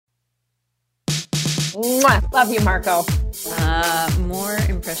Mwah. Love you, Marco. More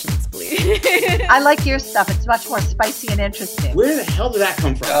impressions, please. I like your stuff. It's much more spicy and interesting. Where the hell did that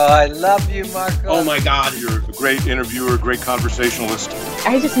come from? Oh, I love you, Marco. Oh my God. You're a great interviewer, a great conversationalist.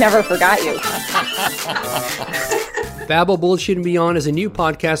 I just never forgot you. Babble Bullshit and Beyond is a new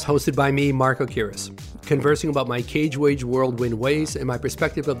podcast hosted by me, Marco Kiris, conversing about my cage wage whirlwind ways and my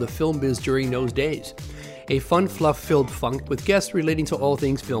perspective of the film biz during those days. A fun, fluff-filled funk with guests relating to all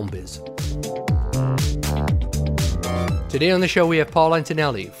things film biz. Today on the show we have Paul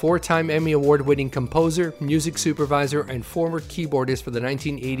Antonelli, 4-time Emmy Award-winning composer, music supervisor, and former keyboardist for the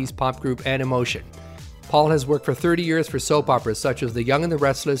 1980s pop group Animotion. Paul has worked for 30 years for soap operas such as The Young and the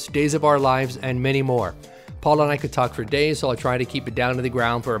Restless, Days of Our Lives, and many more. Paul and I could talk for days, so I'll try to keep it down to the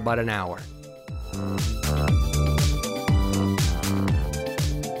ground for about an hour.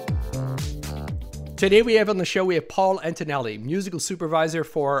 Today we have on the show, we have Paul Antonelli, musical supervisor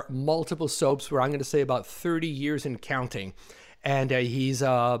for multiple soaps for, I'm going to say, about 30 years and counting. And he's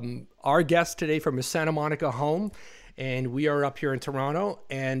our guest today from his Santa Monica home. And we are up here in Toronto.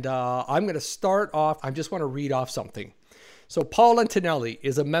 And I'm going to start off, I just want to read off something. So Paul Antonelli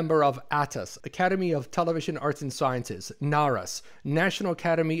is a member of ATAS, Academy of Television Arts and Sciences, NARAS, National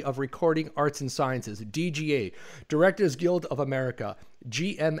Academy of Recording Arts and Sciences, DGA, Directors Guild of America,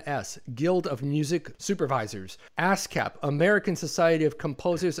 GMS, Guild of Music Supervisors, ASCAP, American Society of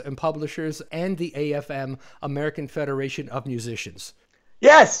Composers and Publishers, and the AFM, American Federation of Musicians.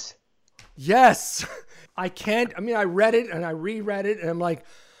 Yes! Yes! I read it and I reread it and I'm like,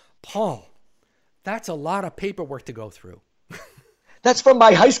 Paul, that's a lot of paperwork to go through. That's from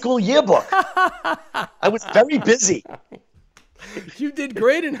my high school yearbook. I was very busy. You did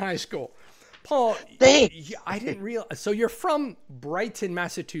great in high school. Paul, thanks. I didn't realize. So you're from Brighton,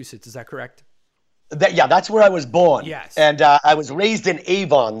 Massachusetts, is that correct? That's where I was born. Yes. And I was raised in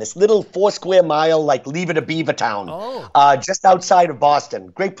Avon, this little 4 square-mile, like Leave It a Beaver town, just outside of Boston.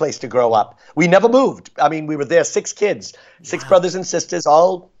 Great place to grow up. We never moved. I mean, we were there, 6 kids, 6 brothers and sisters,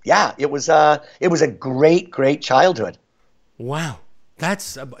 it was a great, great childhood. Wow.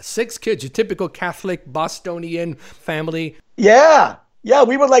 That's 6 kids, your typical Catholic Bostonian family. Yeah. Yeah,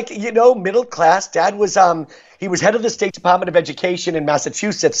 we were like, middle class. Dad was, he was head of the State Department of Education in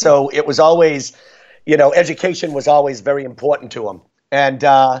Massachusetts. So it was always, education was always very important to him. And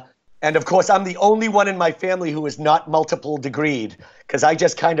of course, I'm the only one in my family who is not multiple degreed because I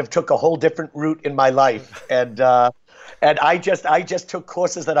just kind of took a whole different route in my life. And I just took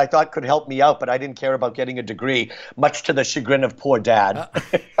courses that I thought could help me out, but I didn't care about getting a degree, much to the chagrin of poor Dad.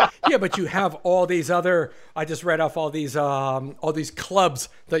 Yeah, but you have all these other. I just read off all these clubs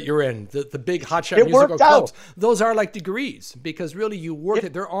that you're in, the big hotshot musical clubs. Those are like degrees because really you work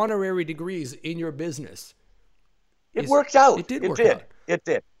it. They're honorary degrees in your business. It worked out. It did work out. It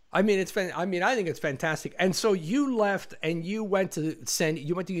did. I mean, I think it's fantastic. And so you left and you went to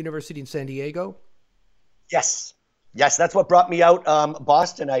university in San Diego. Yes, that's what brought me out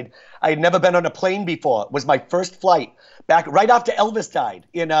Boston. I had never been on a plane before. It was my first flight back right after Elvis died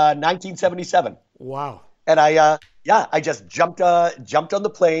in 1977. Wow. And I just jumped on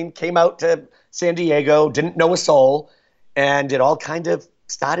the plane, came out to San Diego, didn't know a soul, and it all kind of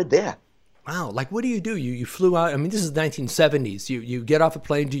started there. Wow. Like, what do? You flew out. I mean, this is the 1970s. You get off a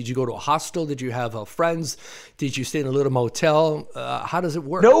plane. Did you go to a hostel? Did you have friends? Did you stay in a little motel? How does it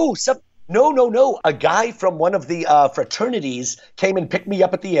work? No. A guy from one of the fraternities came and picked me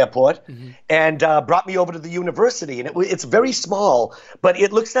up at the airport and brought me over to the university. And it's very small, but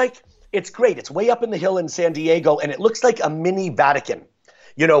it looks like it's great. It's way up in the hill in San Diego, and it looks like a mini Vatican,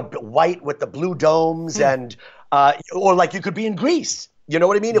 white with the blue domes and or like you could be in Greece. You know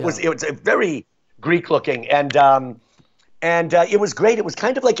what I mean? Yeah. It was a very Greek looking and it was great. It was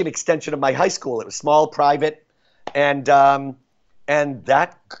kind of like an extension of my high school. It was small, private, and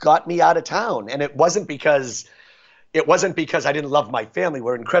that got me out of town. And it wasn't because I didn't love my family.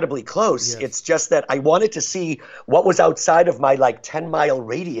 We're incredibly close. Yes. It's just that I wanted to see what was outside of my 10-mile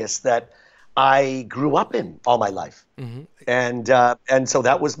radius that I grew up in all my life. Mm-hmm. And so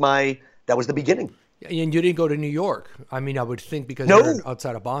that was the beginning. And you didn't go to New York. I mean, I would think because you're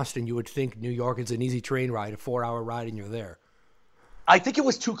outside of Boston, you would think New York is an easy train ride, a 4-hour ride, and you're there. I think it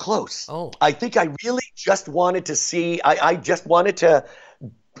was too close. Oh. I think I really just wanted to see, I just wanted to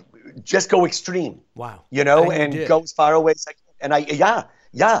just go extreme. Wow. And go as far away as I can.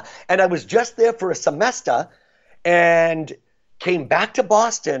 And And I was just there for a semester and came back to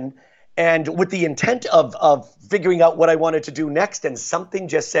Boston and with the intent of figuring out what I wanted to do next. And something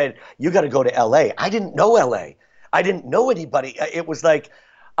just said, you got to go to LA. I didn't know LA. I didn't know anybody. It was like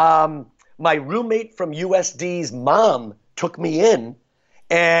my roommate from USD's mom took me in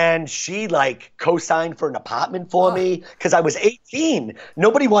And she like co-signed for an apartment for me because I was 18.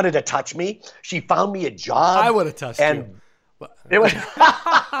 Nobody wanted to touch me. She found me a job. I would have touched you. It was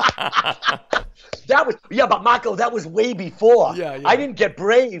but Marco, that was way before. Yeah. I didn't get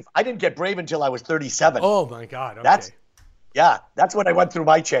brave. Until I was 37. Oh my God. Okay. That's when I went through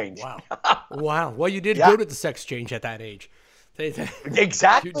my change. Wow. Well, you did good at the sex change at that age.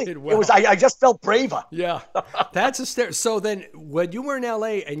 Exactly. You did well. It was. I just felt braver. Yeah, that's hysterical. So then, when you were in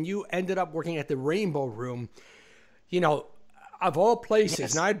LA and you ended up working at the Rainbow Room, of all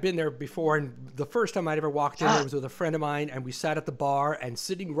places, and I'd been there before, and the first time I'd ever walked in there was with a friend of mine, and we sat at the bar, and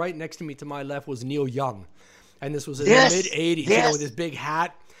sitting right next to me to my left was Neil Young, and this was in the mid '80s, with his big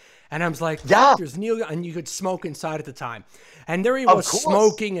hat. And I was like, there's Neil Young, and you could smoke inside at the time. And there he was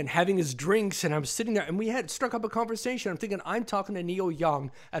smoking and having his drinks, and I'm sitting there, and we had struck up a conversation. I'm thinking, I'm talking to Neil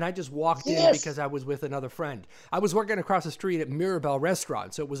Young, and I just walked in because I was with another friend. I was working across the street at Mirabelle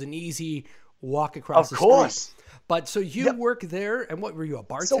Restaurant, so it was an easy walk across the street. But so you work there, and what were you, a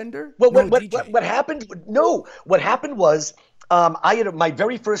bartender? So, what happened? No, what happened was I had my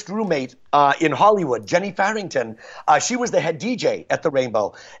very first roommate in Hollywood, Jenny Farrington. She was the head DJ at the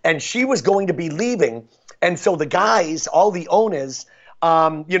Rainbow, and she was going to be leaving. And so the guys, all the owners,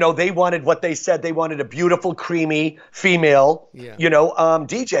 they wanted what they said. They wanted a beautiful, creamy female,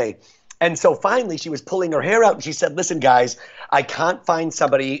 DJ. And so finally she was pulling her hair out and she said, listen, guys, I can't find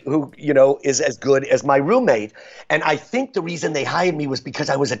somebody who, is as good as my roommate. And I think the reason they hired me was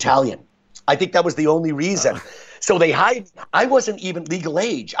because I was Italian. I think that was the only reason. So they hired me. I wasn't even legal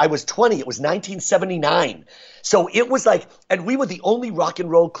age. I was 20. It was 1979. So it was like, and we were the only rock and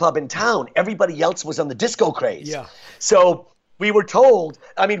roll club in town. Everybody else was on the disco craze. Yeah. So we were told,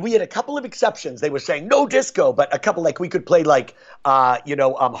 we had a couple of exceptions. They were saying no disco, but a couple, like we could play like,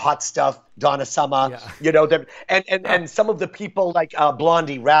 Hot Stuff, Donna Summer, and some of the people like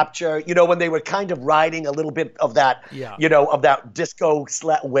Blondie, Rapture, when they were kind of riding a little bit of that, of that disco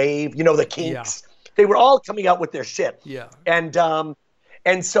wave, the Kinks. Yeah. They were all coming out with their shit. Yeah.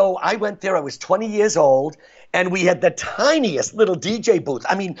 And so I went there. I was 20 years old. And we had the tiniest little DJ booth.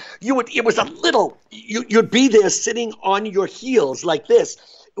 It was a little, you'd be there sitting on your heels like this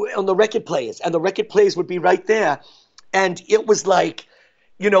on the record players. And the record players would be right there. And it was like,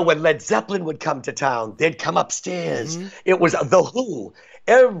 when Led Zeppelin would come to town, they'd come upstairs. Mm-hmm. It was The Who,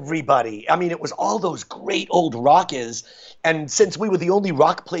 everybody. It was all those great old rockers. And since we were the only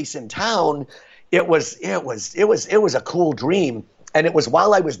rock place in town, it was a cool dream. And it was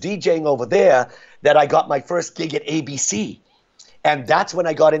while I was DJing over there that I got my first gig at ABC. And that's when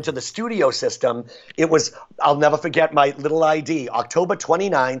I got into the studio system. It was, I'll never forget my little ID, October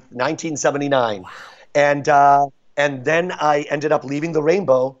 29th, 1979. Wow. And then I ended up leaving the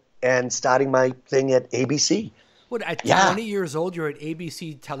Rainbow and starting my thing at ABC. What, at 20 years old, you're at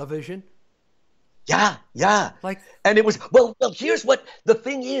ABC Television? Yeah. And it was, well, here's what, the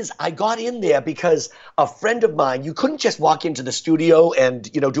thing is, I got in there because a friend of mine, you couldn't just walk into the studio and,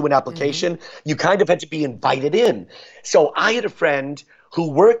 do an application. Mm-hmm. You kind of had to be invited in. So I had a friend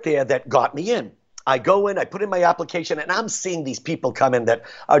who worked there that got me in. I go in, I put in my application, and I'm seeing these people come in that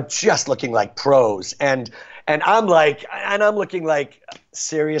are just looking like pros. And I'm looking like,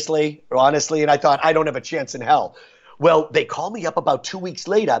 seriously, honestly? And I thought, I don't have a chance in hell. Well, they called me up about 2 weeks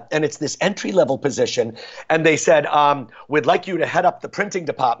later, and it's this entry-level position, and they said, we'd like you to head up the printing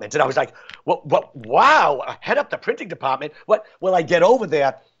department. And I was like, what? Wow, head up the printing department? What? Well, I get over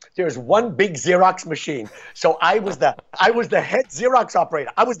there. There's one big Xerox machine. So I was the head Xerox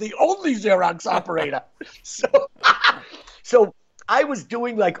operator. I was the only Xerox operator. So I was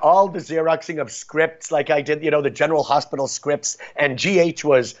doing like all the Xeroxing of scripts, like I did, the General Hospital scripts, and GH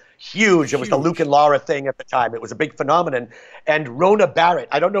was huge. It was the Luke and Laura thing at the time. It was a big phenomenon. And Rona Barrett,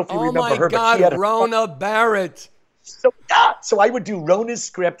 I don't know if you remember her. But she had Rona Barrett. So I would do Rona's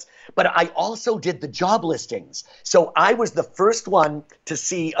script, but I also did the job listings. So I was the first one to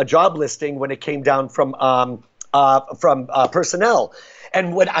see a job listing when it came down from personnel.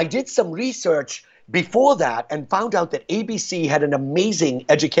 And when I did some research before that and found out that ABC had an amazing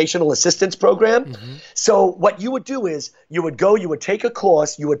educational assistance program. Mm-hmm. So what you would do is you would go, you would take a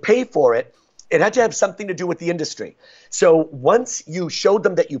course, you would pay for it. It had to have something to do with the industry. So once you showed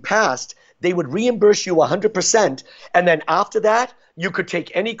them that you passed, they would reimburse you 100%. And then after that, you could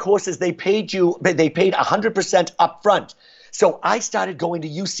take any courses they paid 100% up front. So I started going to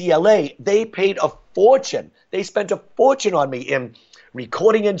UCLA. They paid a fortune. They spent a fortune on me in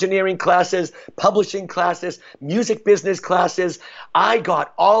recording engineering classes, publishing classes, music business classes. I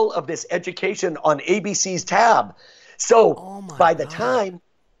got all of this education on ABC's tab. So by the time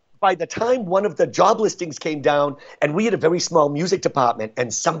by the time one of the job listings came down, and we had a very small music department,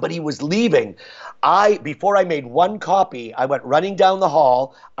 and somebody was leaving, before I made one copy, I went running down the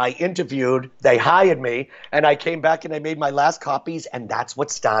hall, I interviewed, they hired me, and I came back and I made my last copies, and that's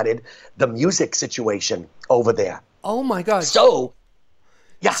what started the music situation over there. Oh my God. So,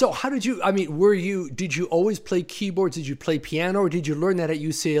 yeah. So how did you, did you always play keyboards? Did you play piano, or did you learn that at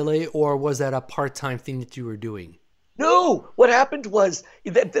UCLA, or was that a part-time thing that you were doing? No, what happened was,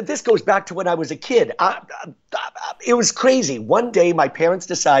 this goes back to when I was a kid. It was crazy. One day my parents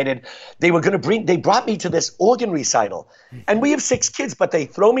decided they brought me to this organ recital. And we have 6 kids, but they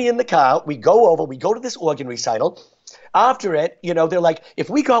throw me in the car. We go to this organ recital. After it, they're like, if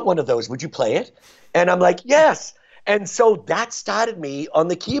we got one of those, would you play it? And I'm like, yes. And so that started me on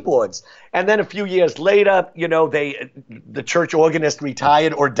the keyboards. And then a few years later, the church organist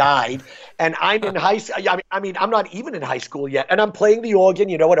retired or died. And I'm in high school. I mean, I'm not even in high school yet. And I'm playing the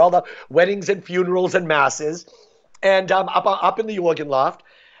organ, at all the weddings and funerals and masses. And up in the organ loft.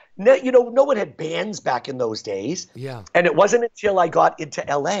 No one had bands back in those days. Yeah. And it wasn't until I got into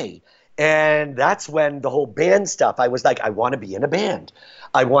LA. And that's when the whole band stuff, I was like, I want to be in a band.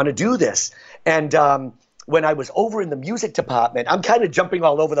 I want to do this. And when I was over in the music department, I'm kind of jumping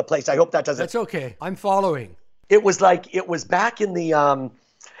all over the place. I hope that doesn't. That's okay. I'm following. It was back in the.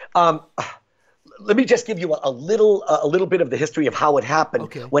 Let me just give you a little bit of the history of how it happened.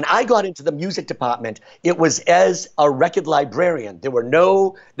 Okay. When I got into the music department, it was as a record librarian. There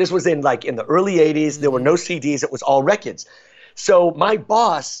were this was in the early 80s. There were no CDs. It was all records. So my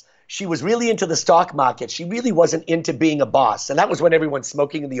boss, she was really into the stock market. She really wasn't into being a boss. And that was when everyone's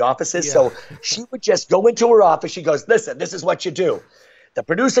smoking in the offices. Yeah. So she would just go into her office. She goes, listen, this is what you do. The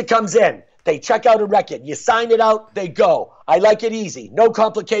producer comes in. They check out a record. You sign it out. They go. I like it easy. No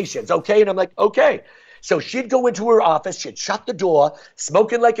complications. Okay? And I'm like, okay. So she'd go into her office. She'd shut the door,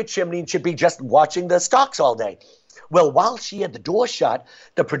 smoking like a chimney, and she'd be just watching the stocks all day. Well, while she had the door shut,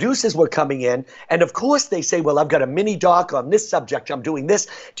 the producers were coming in. And of course they say, well, I've got a mini doc on this subject. I'm doing this.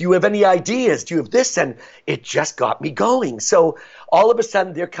 Do you have any ideas? Do you have this? And it just got me going. So all of a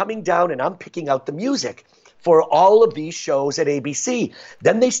sudden they're coming down and I'm picking out the music for all of these shows at ABC.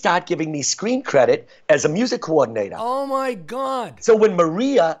 Then they start giving me screen credit as a music coordinator. Oh my God. So when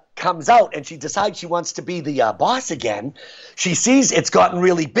Maria comes out and she decides she wants to be the boss again, she sees it's gotten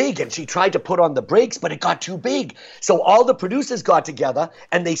really big and she tried to put on the brakes, but it got too big. So all the producers got together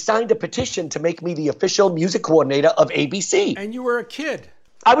and they signed a petition to make me the official music coordinator of ABC. And you were a kid.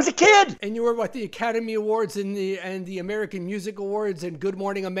 I was a kid. And you were the Academy Awards and the American Music Awards and Good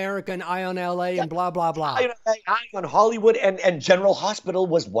Morning America and Eye on LA and blah, blah, blah. Eye on Hollywood and General Hospital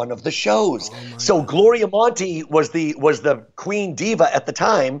was one of the shows. So Gloria Monty was the queen diva at the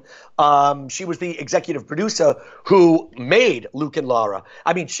time. She was the executive producer who made Luke and Laura.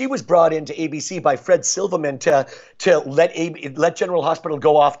 I mean, she was brought into ABC by Fred Silverman to let General Hospital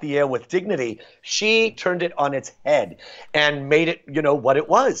go off the air with dignity. She turned it on its head and made it, what it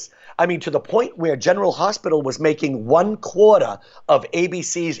was. I mean, to the point where General Hospital was making 1/4 of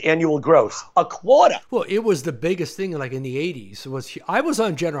ABC's annual gross. A quarter. Well, it was the biggest thing in the 80s. I was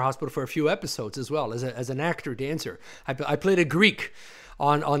on General Hospital for a few episodes as well as an actor dancer. I played a Greek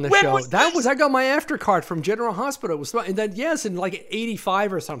on the show. I got my after card from General Hospital. It was, and then in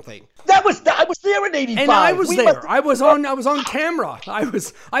 85 or something. I was there in 85. And I was there. I was on camera.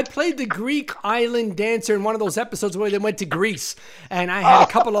 I played the Greek island dancer in one of those episodes where they went to Greece. And I had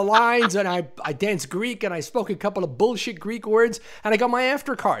a couple of lines and I danced Greek and I spoke a couple of bullshit Greek words and I got my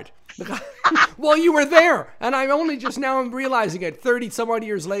after card. Well, you were there. And I'm only just now realizing it 30 some odd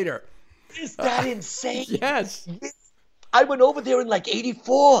years later. Is that insane? Yes. I went over there in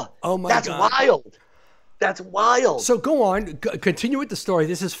 84. Oh my God. That's wild. That's wild. So go on, continue with the story.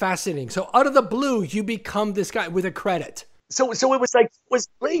 This is fascinating. So out of the blue, you become this guy with a credit. So it was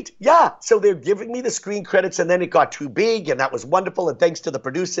great. Yeah. So they're giving me the screen credits and then it got too big and that was wonderful. And thanks to the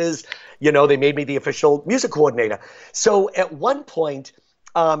producers, they made me the official music coordinator. So at one point,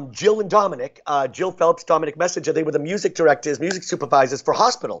 Jill and Dominic, Jill Phelps, Dominic Messenger, they were the music directors, music supervisors for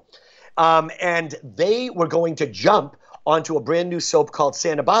Hospital. And they were going to jump onto a brand new soap called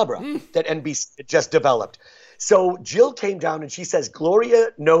Santa Barbara that NBC had just developed. So Jill came down and she says, Gloria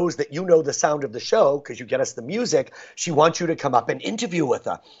knows that you know the sound of the show because you get us the music. She wants you to come up and interview with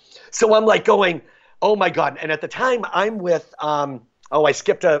her. So I'm going, oh my God. And at the time I'm with, I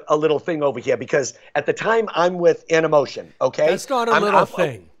skipped a little thing over here because at the time I'm with Animotion, okay? That's not a little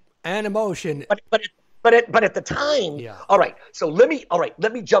thing. Animotion. But at the time, yeah. All right,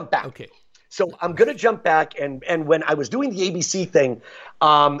 let me jump back. Okay. So I'm going to jump back, and when I was doing the ABC thing,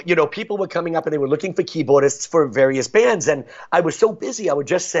 people were coming up and they were looking for keyboardists for various bands, and I was so busy, I would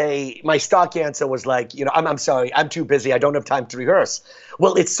just say, my stock answer was like, I'm sorry, I'm too busy, I don't have time to rehearse.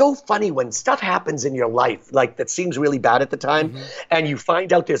 Well, it's so funny when stuff happens in your life, like that seems really bad at the time, and you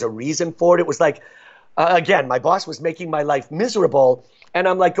find out there's a reason for it. It was like, again, my boss was making my life miserable. And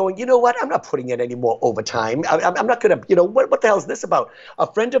I'm like going, you know what? I'm not putting in any more overtime. I'm not going to, what the hell is this about? A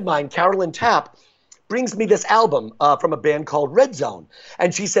friend of mine, Carolyn Tapp, brings me this album from a band called Red Zone.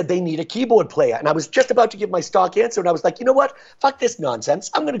 And she said they need a keyboard player. And I was just about to give my stock answer. And I was like, you know what? Fuck this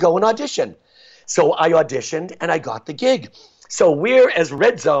nonsense. I'm going to go and audition. So I auditioned and I got the gig. So as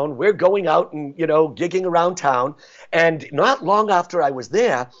Red Zone, we're going out and, gigging around town. And not long after I was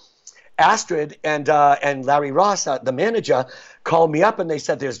there, Astrid and Larry Ross, the manager, called me up and they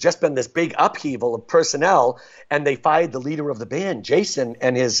said there's just been this big upheaval of personnel and they fired the leader of the band, Jason,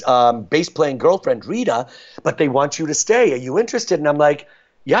 and his bass playing girlfriend, Rita, but they want you to stay. Are you interested? And I'm like,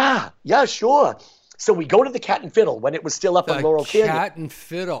 yeah, sure. So we go to the Cat and Fiddle when it was still up on Laurel Canyon. Cat and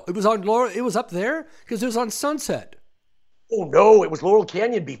Fiddle. It was on Laurel. It was up there because it was on Sunset. Oh no, it was Laurel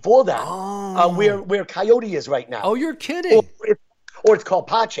Canyon before that. Where Coyote is right now. Oh, you're kidding. Or it's called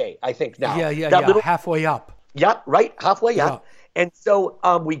Pache, I think now. Yeah. Halfway up. Yep, right, halfway up. And so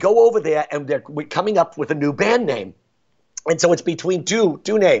we go over there, and we're coming up with a new band name. And so it's between two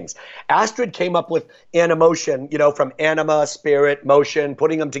names. Astrid came up with Animotion, from anima, spirit, motion,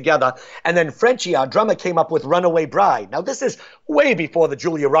 putting them together. And then Frenchie, our drummer, came up with Runaway Bride. Now, this is way before the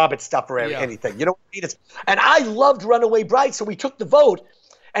Julia Roberts stuff or anything. You know what I mean? And I loved Runaway Bride, so we took the vote.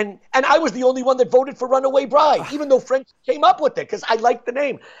 And I was the only one that voted for Runaway Bride, even though French came up with it because I liked the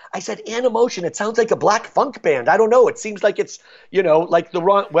name. I said, Animotion, it sounds like a black funk band. I don't know. It seems like it's, like the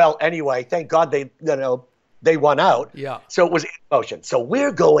wrong. Well, anyway, thank God they won out. Yeah. So it was Animotion. So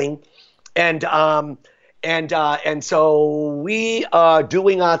we're going, and so we are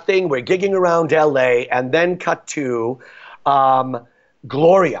doing our thing. We're gigging around LA, and then cut to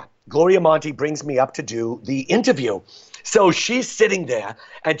Gloria. Gloria Monty brings me up to do the interview. So she's sitting there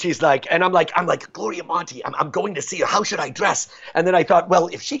and she's like, and I'm like, Gloria Monty, I'm going to see her. How should I dress? And then I thought, well,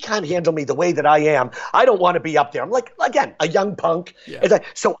 if she can't handle me the way that I am, I don't want to be up there. I'm like, again, a young punk. Yeah.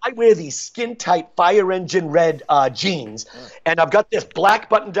 So I wear these skin tight fire engine red jeans, and I've got this black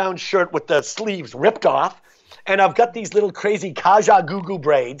button down shirt with the sleeves ripped off. And I've got these little crazy Kaja Gugu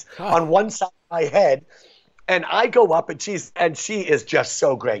braids on one side of my head. And I go up and she is just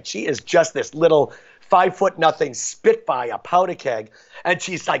so great. She is just this little 5'0" spitfire powder keg, and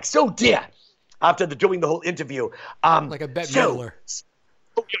she's like, "So dear," after doing the whole interview, like a Bette Midler.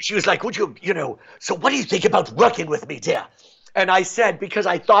 She was like, "Would you, so what do you think about working with me, dear?" And I said, because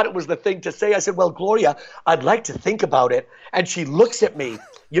I thought it was the thing to say, I said, "Well, Gloria, I'd like to think about it." And she looks at me,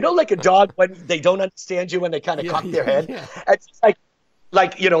 like a dog when they don't understand you and they kind of cock their head, and she's like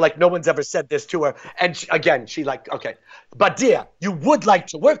no one's ever said this to her. And she like, okay, but dear, you would like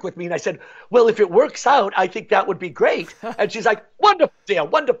to work with me. And I said, well, if it works out, I think that would be great. And she's like, wonderful, dear,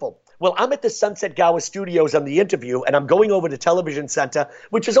 wonderful. Well, I'm at the Sunset Gower Studios on the interview, and I'm going over to Television Center,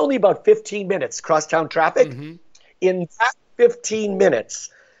 which is only about 15 minutes, crosstown traffic. Mm-hmm. In that 15 minutes,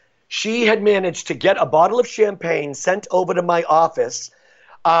 she had managed to get a bottle of champagne sent over to my office.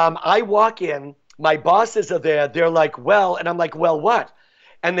 I walk in, my bosses are there. They're like, well, and I'm like, well, what?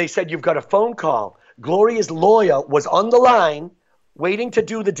 And they said, you've got a phone call. Gloria's lawyer was on the line waiting to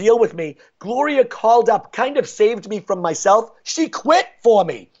do the deal with me. Gloria called up, kind of saved me from myself. She quit for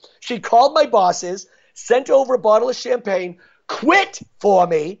me. She called my bosses, sent over a bottle of champagne, quit for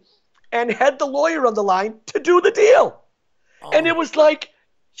me, and had the lawyer on the line to do the deal. Oh. And it was like,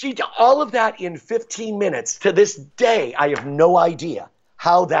 she did all of that in 15 minutes. To this day, I have no idea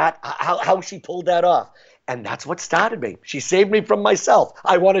how she pulled that off. And that's what started me. She saved me from myself.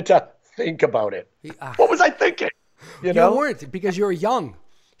 I wanted to think about it. What was I thinking? You weren't, because you're young.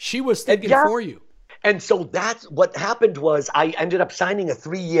 She was thinking for you. And so that's what happened was I ended up signing a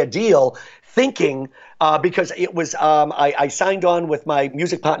 3-year deal thinking because it was I signed on with my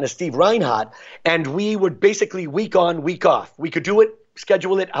music partner, Steve Reinhardt, and we would basically week on, week off. We could do it,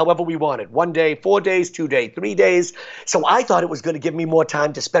 schedule it however we wanted. 1 day, 4 days, 2 days, 3 days. So I thought it was going to give me more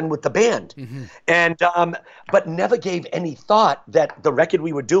time to spend with the band. Mm-hmm. And but never gave any thought that the record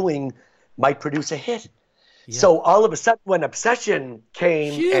we were doing might produce a hit. Yeah. So all of a sudden when Obsession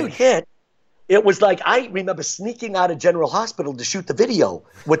came and hit, it was like I remember sneaking out of General Hospital to shoot the video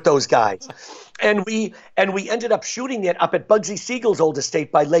with those guys. And we ended up shooting it up at Bugsy Siegel's old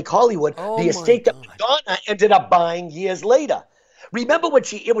estate by Lake Hollywood, the estate that Madonna ended up buying years later. Remember when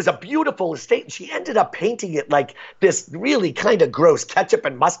it was a beautiful estate, and she ended up painting it like this really kind of gross ketchup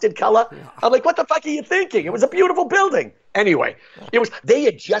and mustard color. Yeah. I'm like, what the fuck are you thinking? It was a beautiful building. Anyway, they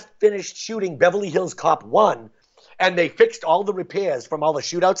had just finished shooting Beverly Hills Cop 1, and they fixed all the repairs from all the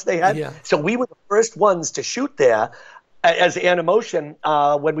shootouts they had. Yeah. So we were the first ones to shoot there as Animotion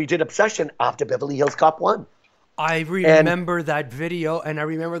when we did Obsession after Beverly Hills Cop 1. I remember that video, and I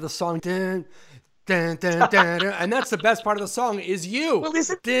remember the song. Dun, dun, dun, dun, dun, and that's the best part of the song is you. Well,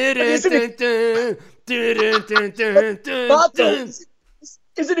 isn't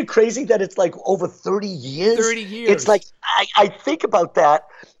it crazy that it's like over 30 years? 30 years. It's like, I think about that.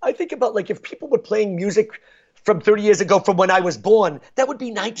 I think about like if people were playing music from 30 years ago from when I was born, that would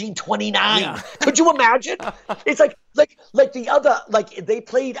be 1929. Yeah. Could you imagine? It's like the other, like they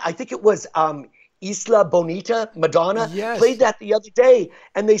played, I think it was Isla Bonita, Madonna, played that the other day,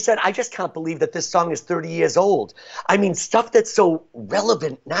 and they said, I just can't believe that this song is 30 years old. I mean, stuff that's so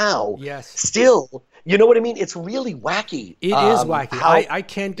relevant now, still, you know what I mean? It's really wacky. It is wacky. I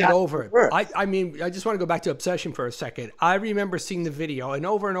can't get over it. I mean, I just want to go back to Obsession for a second. I remember seeing the video and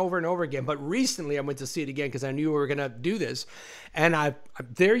over and over and over again, but recently I went to see it again because I knew we were going to do this. And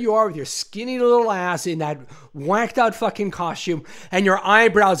there you are with your skinny little ass in that whacked out fucking costume and your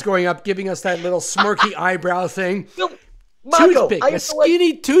eyebrows going up, giving us that little smirky eyebrow thing. Marco, toothpick, a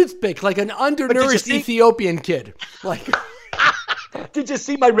skinny toothpick, like an undernourished Ethiopian kid. Like, did you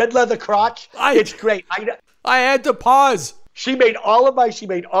see my red leather crotch? It's great. I had to pause. She made all of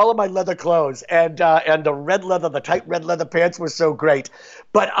my leather clothes, and the red leather, the tight red leather pants were so great.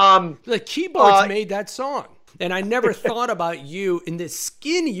 But the keyboards made that song. And I never thought about you in this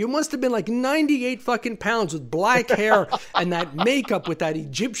skinny. You must have been like 98 fucking pounds with black hair and that makeup with that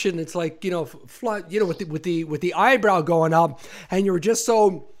Egyptian. It's like, with the eyebrow going up, and you were just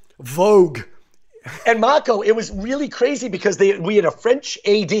so Vogue. And Marco, it was really crazy because we had a French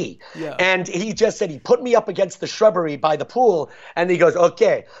AD, and he just said, he put me up against the shrubbery by the pool, and he goes,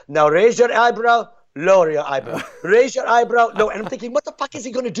 okay, now raise your eyebrow, lower your eyebrow. Raise your eyebrow. No, and I'm thinking, what the fuck is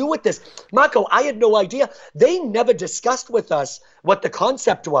he going to do with this? Marco, I had no idea. They never discussed with us what the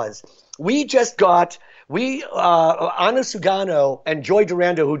concept was. We just got, Anu Sugano and Joy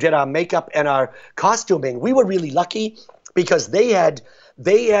Durando, who did our makeup and our costuming, we were really lucky because they had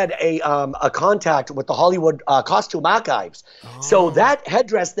a contact with the Hollywood Costume Archives. Oh. So that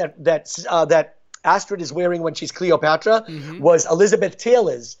headdress that Astrid is wearing when she's Cleopatra was Elizabeth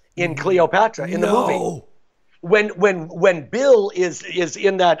Taylor's in Cleopatra in the movie. When Bill is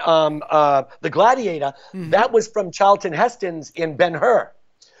in that the Gladiator, that was from Charlton Heston's in Ben-Hur.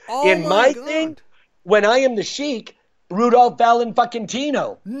 Oh, in my thing, when I am the Sheik, Rudolph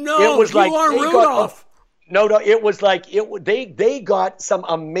Valentino. No, it was like Rudolph. No, it was like they got some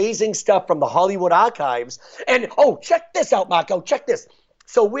amazing stuff from the Hollywood Archives. And check this out, Marco. Check this.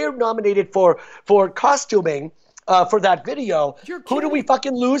 So we're nominated for costuming for that video. Who do we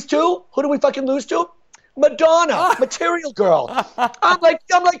fucking lose to? Madonna, Material Girl. I'm like,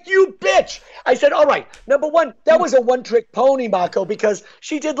 you bitch. I said, all right, number one, that was a one-trick pony, Marco, because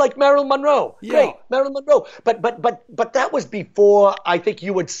she did like Marilyn Monroe. Yeah. Great, Marilyn Monroe. But that was before I think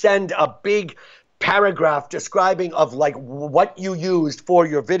you would send a big paragraph describing of like what you used for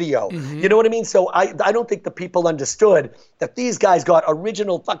your video. You know what I mean? So I don't think the people understood that these guys got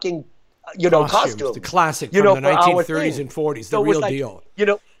original fucking costumes. The classic from the 1930s and 40s, the real deal.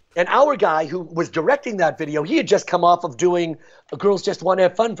 And our guy who was directing that video, he had just come off of doing Girls Just Want to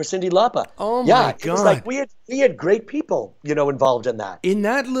Have Fun for Cyndi Lauper. Oh my God. It was like we had great people, involved in that. In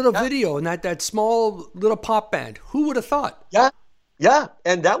that little video, in that small little pop band, who would have thought? Yeah,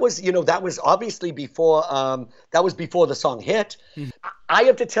 and that was obviously before the song hit. I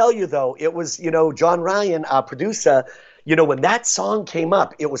have to tell you though, it was John Ryan, our producer. When that song came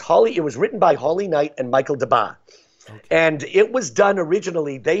up, it was written by Holly Knight and Michael DeBar, and it was done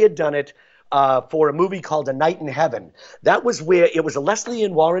originally. They had done it for a movie called A Night in Heaven. That was where it was a Leslie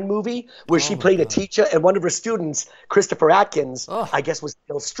Ann Warren movie where she played a teacher, and one of her students, Christopher Atkins, I guess was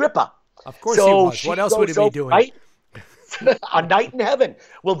a stripper. Of course he was. What else would he be doing? Right? A Night in Heaven.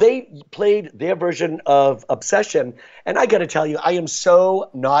 Well, they played their version of Obsession, and I got to tell you, I am so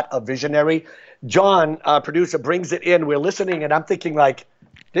not a visionary. John, producer, brings it in. We're listening, and I'm thinking like,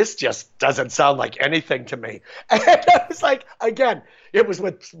 this just doesn't sound like anything to me. And I was like, again, it was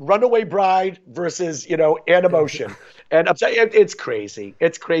with Runaway Bride versus Animotion, and it's crazy.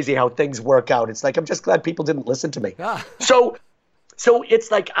 It's crazy how things work out. It's like I'm just glad people didn't listen to me. So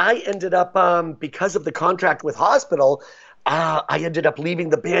it's like I ended up, because of the contract with Hospital, I ended up leaving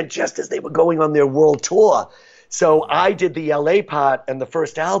the band just as they were going on their world tour. So I did the LA part and the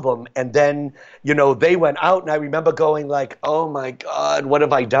first album, and then, they went out, and I remember going like, oh my God, what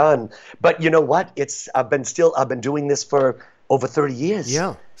have I done? But you know what? I've been doing this for over 30 years.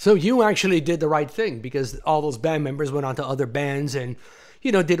 Yeah. So you actually did the right thing, because all those band members went on to other bands and,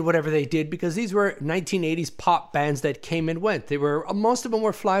 did whatever they did, because these were 1980s pop bands that came and went. Most of them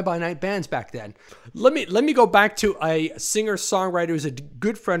were fly-by-night bands back then. Let me go back to a singer-songwriter who's a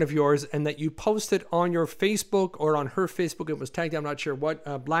good friend of yours, and that you posted on your Facebook or on her Facebook. It was tagged, I'm not sure what,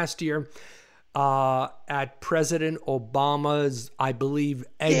 last year, at President Obama's, I believe,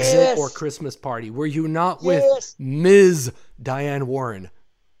 exit or Christmas party. Were you not with Ms. Diane Warren?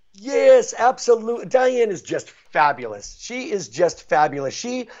 Yes, absolutely. Diane is just fabulous. She is just fabulous.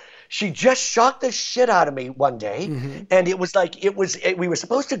 She just shocked the shit out of me one day, and it was like we were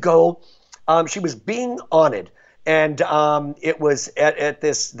supposed to go. She was being honored, and it was at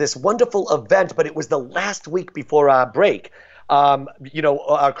this wonderful event, but it was the last week before our break.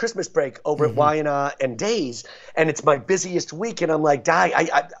 Our Christmas break over at Y&R and Days, and it's my busiest week, and I'm like,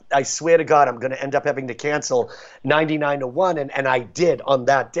 I swear to God, I'm going to end up having to cancel 99-1, and I did on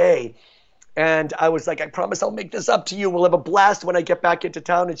that day. And I was like, I promise I'll make this up to you. We'll have a blast when I get back into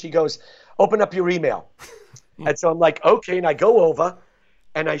town. And she goes, open up your email. And so I'm like, okay, and I go over,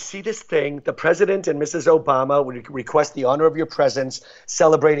 and I see this thing, the President and Mrs. Obama would request the honor of your presence,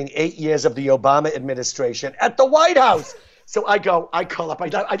 celebrating 8 years of the Obama administration at the White House. So I call up, I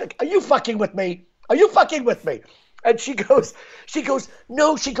like, are you fucking with me? Are you fucking with me? And she goes,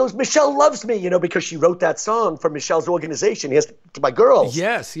 no, Michelle loves me, because she wrote that song for Michelle's organization, Here's to My Girls.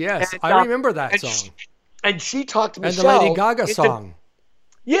 Yes. And, I remember that song. And she talked to Michelle. And the Lady Gaga song.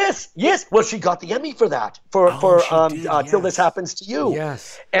 Yes. Well, she got the Emmy for that, for Till This Happens to You.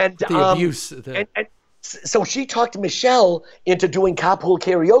 Yes. And the abuse. And so she talked Michelle into doing carpool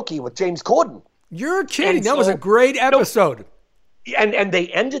karaoke with James Corden. You're kidding. That was a great episode. And they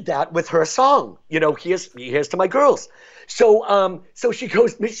ended that with her song, here's to my girls. So she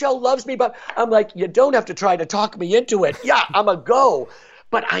goes, Michelle loves me, but I'm like, you don't have to try to talk me into it. Yeah, I'm a go.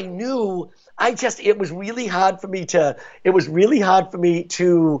 But I knew, it was really hard for me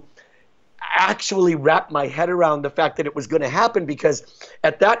to actually wrap my head around the fact that it was going to happen, because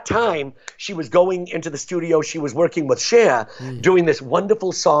at that time she was going into the studio. She was working with Cher, doing this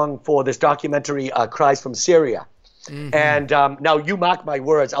wonderful song for this documentary, Cries from Syria. And now you mark my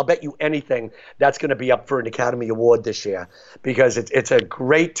words, I'll bet you anything that's going to be up for an Academy Award this year, because it's a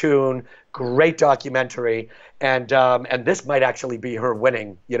great tune, great documentary, and this might actually be her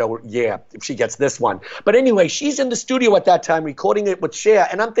winning, if she gets this one. But anyway, she's in the studio at that time recording it with Cher,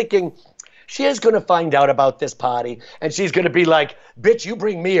 and I'm thinking, Cher's going to find out about this party, and she's going to be like, bitch, you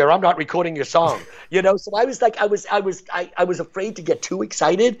bring me or I'm not recording your song. So I was like, I was afraid to get too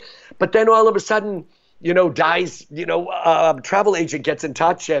excited, but then all of a sudden, Di's, travel agent gets in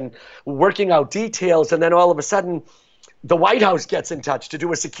touch and working out details, and then all of a sudden the White House gets in touch to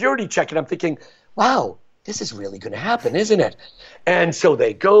do a security check, and I'm thinking, wow, this is really going to happen, isn't it? And so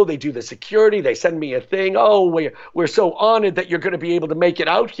they do the security, they send me a thing, we're so honored that you're going to be able to make it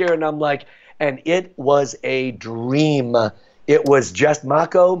out here, and I'm like, and it was a dream. It was just,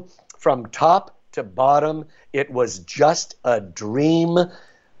 Marco, from top to bottom, it was just a dream.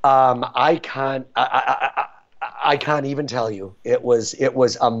 I can't even tell you. It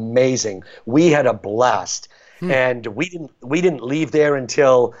was amazing. We had a blast, and we didn't leave there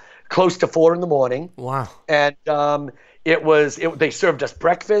until close to 4 a.m. Wow. And they served us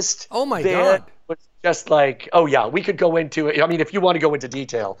breakfast. Oh my God. God. It was just like, oh yeah, we could go into it. I mean, if you want to go into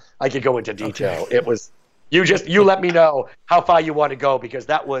detail, I could go into detail. Okay. It was, you let me know how far you want to go, because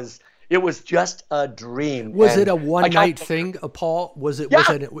it was just a dream. Was it a one-night thing, Paul?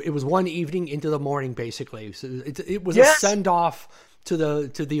 It was one evening into the morning, basically. So it was a send-off to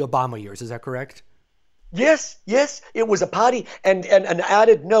the Obama years. Is that correct? Yes. It was a party, and an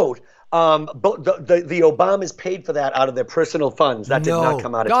added note. The Obamas paid for that out of their personal funds. That did not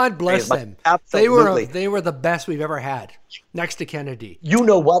come out of God bless them. Absolutely. They were the best we've ever had, next to Kennedy. You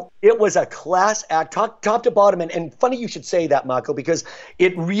know what? It was a class act, top to bottom. And funny you should say that, Marco, because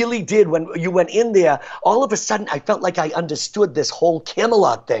it really did. When you went in there, all of a sudden I felt like I understood this whole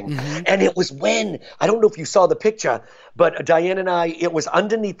Camelot thing. And it was when, I don't know if you saw the picture, but Diane and I, it was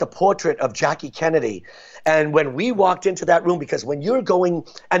underneath the portrait of Jackie Kennedy. And when we walked into that room, because when you're going,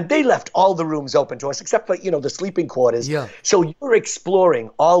 and they left all the rooms open to us, except for, the sleeping quarters. Yeah. So you're exploring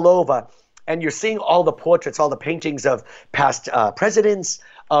all over, and you're seeing all the portraits, all the paintings of past presidents,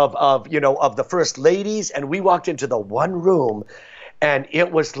 of the first ladies. And we walked into the one room, and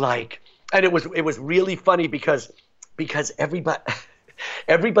it was like, and it was really funny because everybody,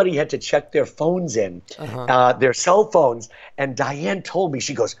 everybody had to check their phones in, their cell phones. And Diane told me,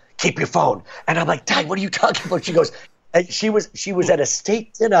 she goes, keep your phone. And I'm like, Diane, what are you talking about? She goes, and she was at a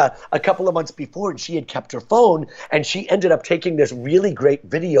state dinner a couple of months before, and she had kept her phone, and she ended up taking this really great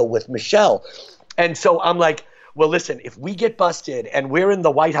video with Michelle. And so I'm like, well, listen, if we get busted and we're in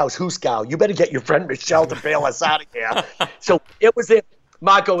the White House hoosegow, you better get your friend Michelle to bail us out of here. So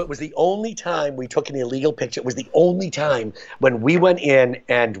Marco, it was the only time we took an illegal picture. It was the only time when we went in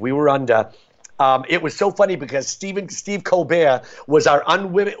and we were under. It was so funny because Steve Colbert was our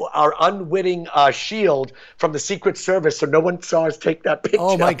unwitting shield from the Secret Service, so no one saw us take that picture.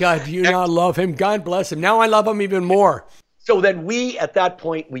 Oh, my God. Do you not love him? God bless him. Now I love him even more. So then at that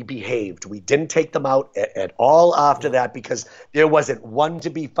point, we behaved. We didn't take them out at all after that because there wasn't one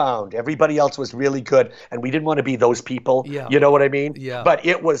to be found. Everybody else was really good, and we didn't want to be those people. Yeah. You know what I mean? Yeah. But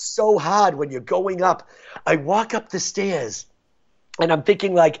it was so hard when you're going up. I walk up the stairs, and I'm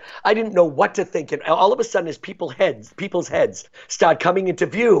thinking, like, I didn't know what to think. And all of a sudden, as people's heads start coming into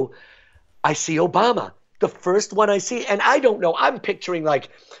view, I see Obama. The first one I see, and I don't know. I'm picturing like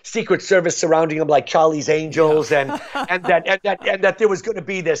Secret Service surrounding him like Charlie's Angels, and that there was going to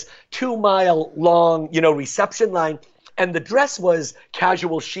be this 2-mile long, reception line, and the dress was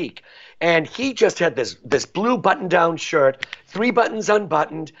casual chic, and he just had this blue button-down shirt, 3 buttons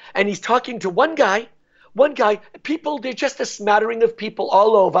unbuttoned, and he's talking to one guy. People, they're just a smattering of people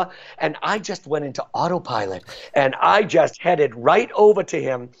all over, and I just went into autopilot, and I just headed right over to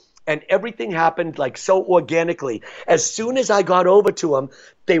him. And everything happened like so organically. As soon as I got over to him,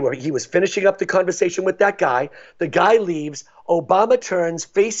 he was finishing up the conversation with that guy. The guy leaves. Obama turns,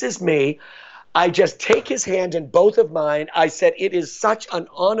 faces me. I just take his hand in both of mine. I said, it is such an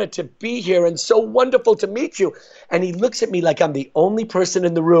honor to be here and so wonderful to meet you. And he looks at me like I'm the only person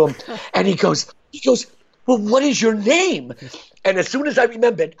in the room. And he goes, well, what is your name? And as soon as I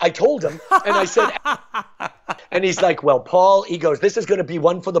remembered, I told him, and I said, and he's like, well, Paul, he goes, this is going to be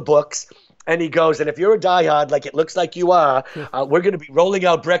one for the books. And he goes, and if you're a diehard, like it looks like you are, we're going to be rolling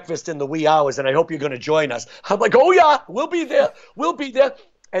out breakfast in the wee hours, and I hope you're going to join us. I'm like, oh, yeah, we'll be there. We'll be there.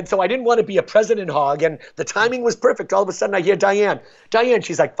 And so I didn't want to be a president hog, and the timing was perfect. All of a sudden, I hear Diane. Diane,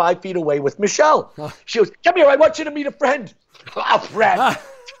 she's like 5 feet away with Michelle. She goes, come here, I want you to meet a friend. A friend.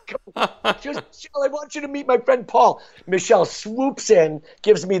 She goes, Michelle, I want you to meet my friend Paul. Michelle swoops in,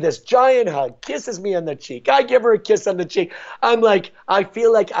 gives me this giant hug, kisses me on the cheek. I give her a kiss on the cheek. I'm like, I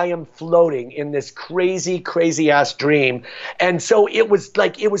feel like I am floating in this crazy, crazy ass dream. And so it was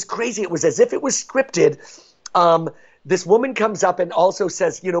crazy. It was as if it was scripted. This woman comes up and also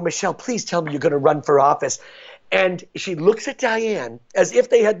says, Michelle, please tell me you're going to run for office. And she looks at Diane as if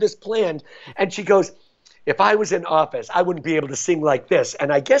they had this planned. And she goes, if I was in office, I wouldn't be able to sing like this.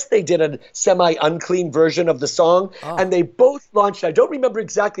 And I guess they did a semi-unclean version of the song. Oh. And they both launched, I don't remember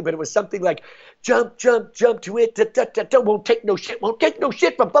exactly, but it was something like, jump, jump, jump to it, won't take no shit,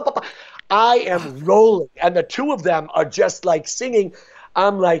 blah, blah, blah. I am rolling. And the two of them are just like singing.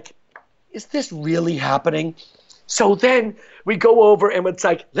 I'm like, is this really happening? So then we go over and it's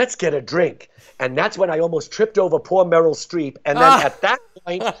like, let's get a drink. And that's when I almost tripped over poor Meryl Streep. And then at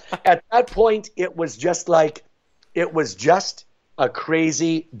that point, it was just a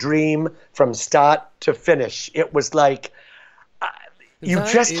crazy dream from start to finish. It was like, you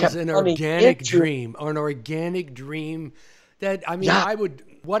that just is kept an organic dream that,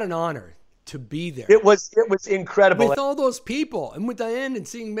 what an honor to be there. It was incredible. With all those people and with Diane and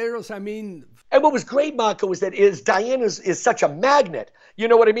seeing Meryl, and what was great, Marco, is that Diane is such a magnet. You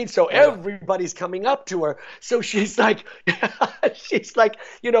know what I mean? So everybody's coming up to her. So she's like, she goes,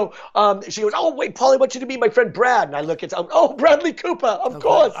 oh, wait, Paul, I want you to meet my friend Brad. And I look at, Bradley Cooper, of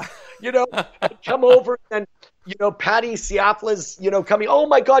course. Come over and Patty Siafla's, coming. Oh,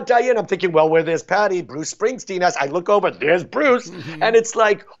 my God, Diane. I'm thinking, well, where there's Patty, Bruce Springsteen. As I look over, there's Bruce. Mm-hmm. And it's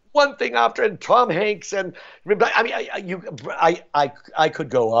like, one thing after, and Tom Hanks, and I could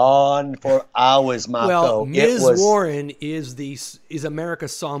go on for hours, Marco. Well, Ms. Warren is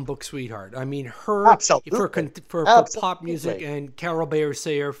America's songbook sweetheart. I mean, her Absolutely. for pop music, and Carol Bayer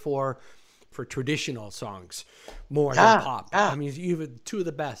Sayer for traditional songs more than pop. Yeah. I mean, you have two of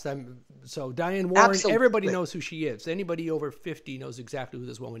the best. So Diane Warren, Absolutely. Everybody knows who she is. Anybody over 50 knows exactly who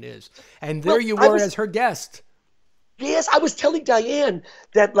this woman is. And there you were as her guest. Yes, I was telling Diane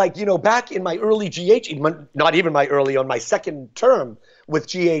that, back in my early GH, not even my early, on my second term with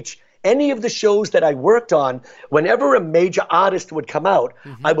GH, any of the shows that I worked on, whenever a major artist would come out,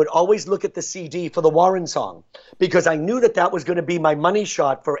 mm-hmm. I would always look at the CD for the Warren song, because I knew that was going to be my money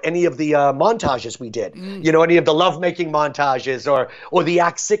shot for any of the montages we did. Mm. Any of the lovemaking montages or the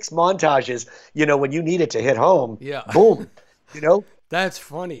Act 6 montages, when you needed to hit home, boom, That's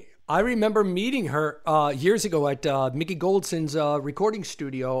funny. I remember meeting her years ago at Mickey Goldson's recording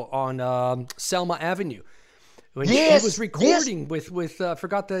studio on Selma Avenue. When she was recording with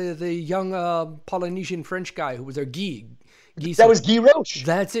forgot the young Polynesian French guy who was there, Guy. That was Guy Roche.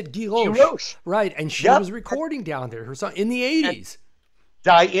 That's it, Guy Roche. Guy Roche. Right, and she was recording down there, her song, in the 80s.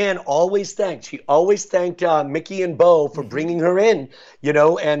 Diane always thanked. She always thanked Mickey and Bo for bringing her in, you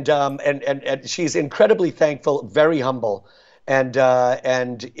know, and she's incredibly thankful, very humble, and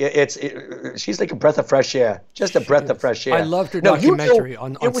she's like a breath of fresh air, just a breath of fresh air. I loved her documentary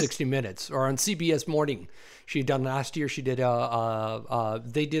on 60 Minutes or on CBS Morning. She had done last year. She did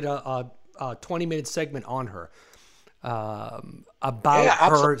they did a 20-minute segment on her.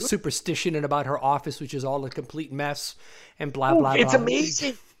 About her superstition and about her office, which is all a complete mess, and blah blah. It's blah.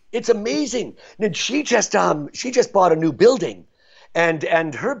 amazing. It's amazing. And she just bought a new building,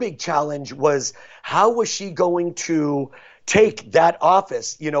 and her big challenge was how was she going to take that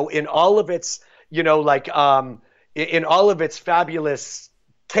office, you know, in all of its, you know, like in all of its fabulous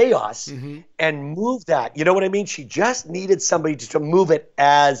chaos, and move that. You know what I mean? She just needed somebody to move it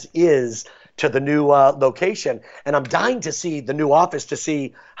as is to the new location. And I'm dying to see the new office to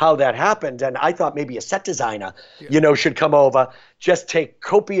see how that happened. And I thought maybe a set designer, you know, should come over, just take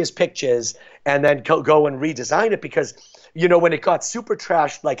copious pictures and then go and redesign it because, you know, when it got super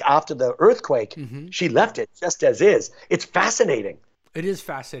trashed, like after the earthquake, she left it just as is. It's fascinating. It is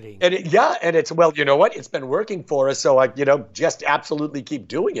fascinating. And it's, well, you know what? It's been working for us. So, you know, just absolutely keep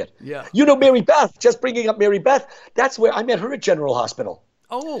doing it. Yeah. You know, Mary Beth, just bringing up Mary Beth, that's where I met her at General Hospital.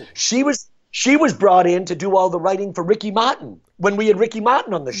 Oh. She was brought in to do all the writing for Ricky Martin when we had Ricky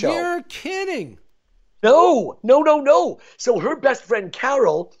Martin on the show. You're kidding. No. So her best friend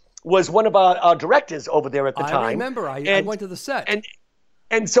Carol was one of our directors over there at the time. I remember. I went to the set.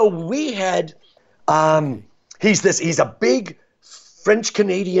 And so we had he's a big French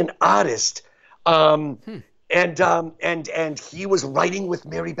Canadian artist. And he was writing with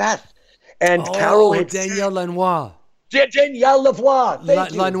Mary Beth. And Carol had Danielle Lanois. Danielle Lavoie.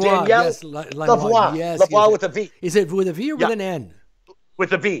 Thank you. Lanois. Danielle Yes, Lavoie. Yes, Lavoie with a V. Is it with a V or with an N?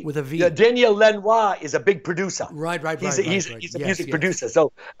 With a V. With a V. Danielle Lanois is a big producer. Right. He's a music producer.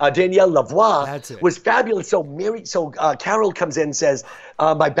 So Danielle Lavoie was fabulous. So Carol comes in and says,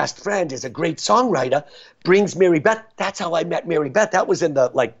 my best friend is a great songwriter, brings Mary Beth. That's how I met Mary Beth. That was in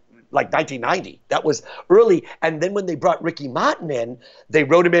the like 1990. That was early. And then when they brought Ricky Martin in, they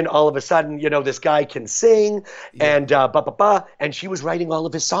wrote him in all of a sudden, you know, this guy can sing and and she was writing all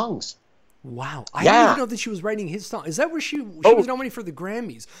of his songs. Wow. I didn't even know that she was writing his song. Is that where she was nominated for the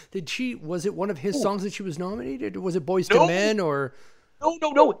Grammys? Was it one of his songs that she was nominated? Or was it Boyz II Men or?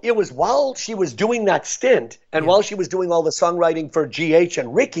 No. It was while she was doing that stint and while she was doing all the songwriting for GH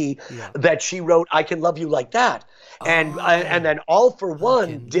and Ricky that she wrote I Can Love You Like That. And then All For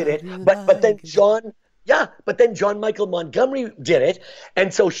One did it. But then John Michael Montgomery did it.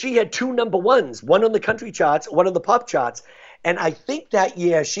 And so she had two number ones, one on the country charts, one on the pop charts. And I think that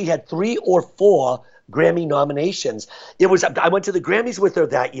year she had 3 or 4 Grammy nominations. I went to the Grammys with her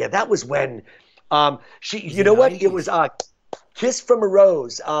that year. That was when you know what? It was Kiss from a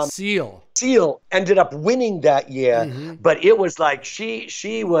Rose. Seal ended up winning that year, but it was like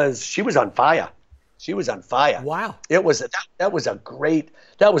she was on fire. She was on fire. Wow. It was that was a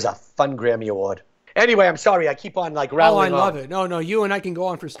fun Grammy Award. Anyway, I'm sorry. I keep on like rattling on. Oh, I love it. No, you and I can go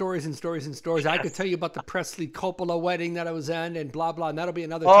on for stories and stories and stories. I could tell you about the Presley Coppola wedding that I was in and blah, blah, and that'll be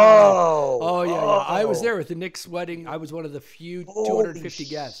another time. Oh, yeah. I was there at the Knicks wedding. I was one of the few 250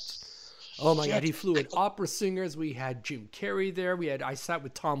 guests. Oh, my God. He flew in opera singers. We had Jim Carrey there. I sat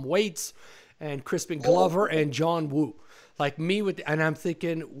with Tom Waits and Crispin Glover and John Woo. Like me and I'm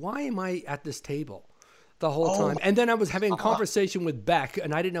thinking, why am I at this table the whole time? And then I was having a conversation with Beck,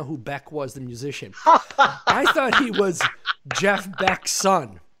 and I didn't know who Beck was, the musician. I thought he was Jeff Beck's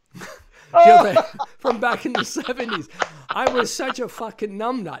son. From back in the 70s. I was such a fucking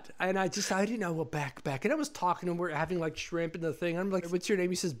numbnut. And I didn't know what Beck. And I was talking to him. We're having like shrimp in the thing. I'm like, what's your name?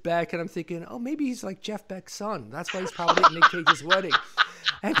 He says Beck. And I'm thinking, oh, maybe he's like Jeff Beck's son. That's why he's probably at Nick Cage's wedding.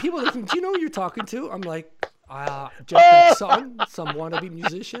 And people are like, do you know who you're talking to? I'm like, Jeff Beck's son? Some wannabe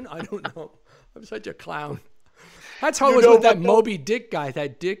musician? I don't know. I'm such a clown. That's how it was with that Moby Dick guy.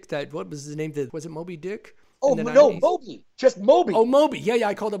 What was his name? Was it Moby Dick? Oh, no, Moby. Just Moby. Oh, Moby. Yeah,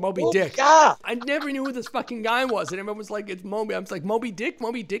 I called him Moby Dick. Yeah. I never knew who this fucking guy was. And everyone was like, it's Moby. I was like, Moby Dick?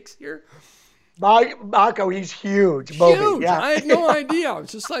 Moby Dick's here? Marco, he's huge. Moby, Huge. yeah. I had no idea. I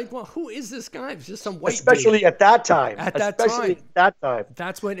was just like, well, who is this guy? It's just some white Especially dude. at that time. At that Especially time. at that time.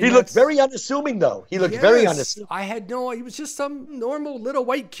 That's when He looked very unassuming, though. He looked very unassuming. I had no. He was just some normal little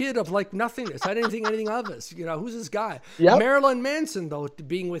white kid of like nothingness. I didn't think anything of us. You know, who's this guy? Yep. Marilyn Manson, though,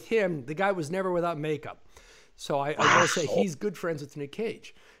 being with him, the guy was never without makeup. So I will say he's good friends with Nick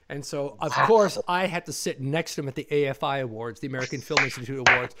Cage. And so, of course, I had to sit next to him at the AFI Awards, the American Film Institute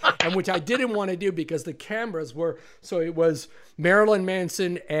Awards, and which I didn't want to do because the cameras were, so it was Marilyn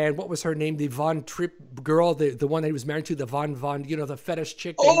Manson and what was her name? The Von Tripp girl, the one that he was married to, the Von, you know, the fetish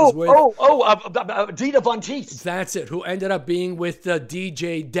chick that he was with. Dita Von Teese. That's it, who ended up being with the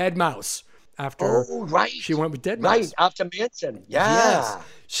DJ Deadmau5 after she went with Deadmau5. Right, after Manson. Yeah. Yes.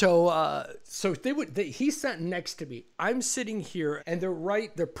 So he sat next to me. I'm sitting here and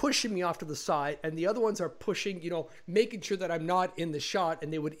they're pushing me off to the side and the other ones are pushing, you know, making sure that I'm not in the shot,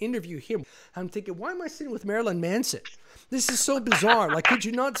 and they would interview him. I'm thinking, why am I sitting with Marilyn Manson? This is so bizarre. Like, could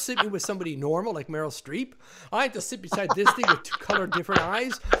you not sit me with somebody normal like Meryl Streep? I had to sit beside this thing with two colored different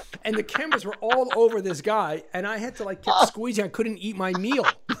eyes, and the cameras were all over this guy, and I had to like keep squeezing. I couldn't eat my meal.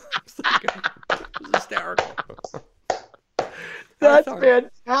 It was hysterical. That's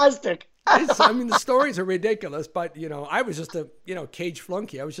fantastic. I mean, the stories are ridiculous, but, you know, I was just a, you know, Cage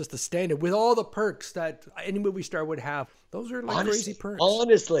flunky. I was just a stand-in with all the perks that any movie star would have. Those are like crazy perks.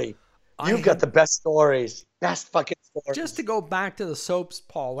 Honestly, you've got the best stories. Best fucking stories. Just to go back to the soaps,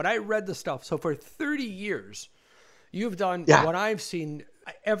 Paul, when I read the stuff, so for 30 years, you've done what I've seen,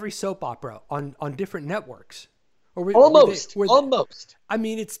 every soap opera on different networks. Almost. I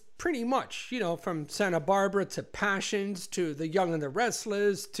mean, it's pretty much, you know, from Santa Barbara to Passions to The Young and the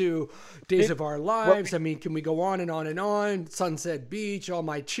Restless to Days of Our Lives. I mean, can we go on and on and on? Sunset Beach, All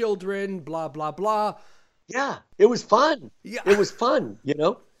My Children, blah, blah, blah. Yeah, it was fun. Yeah. It was fun, you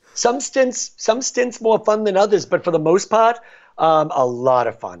know. Some stints more fun than others, but for the most part, a lot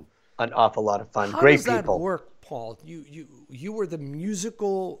of fun. An awful lot of fun. Great people. How does that work, Paul? You were the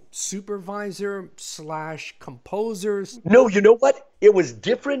musical supervisor / composer. No, you know what? It was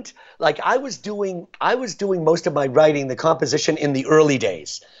different. Like I was doing most of my writing, the composition in the early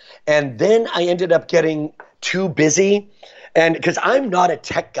days. And then I ended up getting too busy. And because I'm not a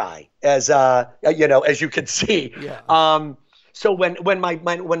tech guy, as you know, as you can see. Yeah. So when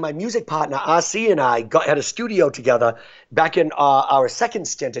my music partner RC and I had a studio together back in our second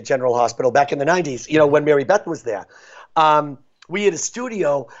stint at General Hospital back in the 90s, you know, when Mary Beth was there, we had a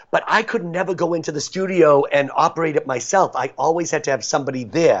studio, but I could never go into the studio and operate it myself. I always had to have somebody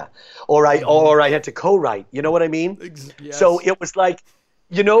there, or I had to co-write. You know what I mean? Yes. So it was like,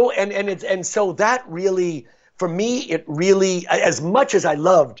 you know, and so that really, for me, it really, as much as I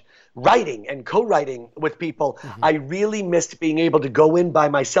loved writing and co-writing with people, I really missed being able to go in by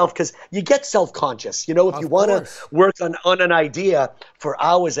myself because you get self-conscious. You know, if you want to work on an idea for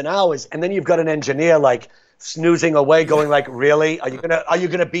hours and hours, and then you've got an engineer like snoozing away, going like, "Really? Are you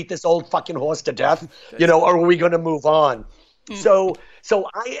gonna beat this old fucking horse to death? You know, or are we gonna move on?" So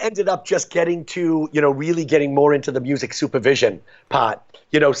I ended up just getting to, you know, really getting more into the music supervision part.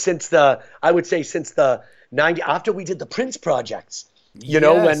 You know, since the 90s, after we did the Prince projects. You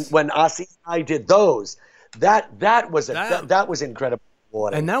know, when RC and I did those, that was incredible.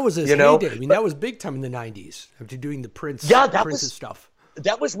 And that was his heyday. I mean, that was big time in the 90s after doing the Prince's stuff.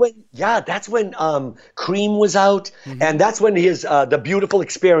 That's when Cream was out, and that's when his The Beautiful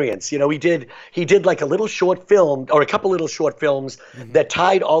Experience. You know, he did like a little short film or a couple little short films that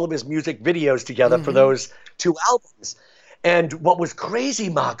tied all of his music videos together for those two albums. And what was crazy,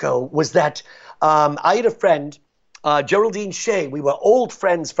 Marco, was that I had a friend, Geraldine Shea. We were old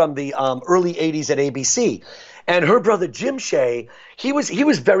friends from the early 80s at ABC. And her brother Jim Shea, he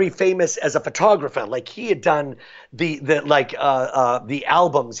was very famous as a photographer. Like he had done the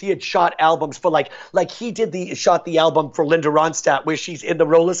albums. He had shot albums for like he shot the album for Linda Ronstadt where she's in the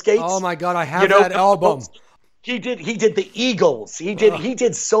roller skates. Oh my God, I have that album. He did the Eagles. He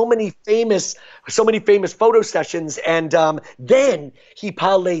did so many famous photo sessions, and then he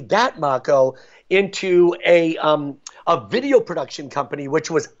parlayed that, Marco, into a video production company,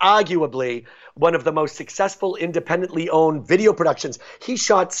 which was arguably one of the most successful independently owned video productions. He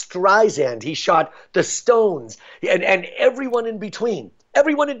shot Streisand, he shot the Stones, and everyone in between.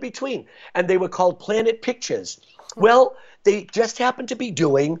 And they were called Planet Pictures. Well, they just happened to be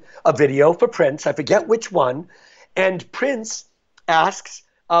doing a video for Prince. I forget which one. And Prince asks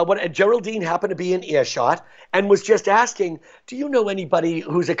Geraldine happened to be in earshot and was just asking, do you know anybody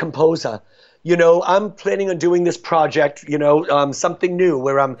who's a composer? You know, I'm planning on doing this project, you know, something new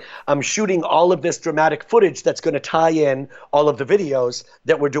where I'm shooting all of this dramatic footage that's going to tie in all of the videos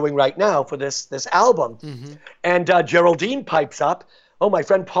that we're doing right now for this album. Mm-hmm. And Geraldine pipes up, oh, my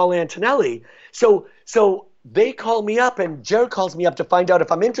friend Paul Antonelli. So they call me up, and Jared calls me up to find out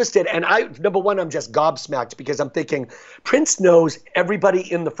if I'm interested. And number one, I'm just gobsmacked because I'm thinking, Prince knows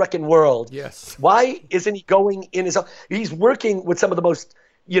everybody in the frickin' world. Yes. Why isn't he going in his own? He's working with some of the most,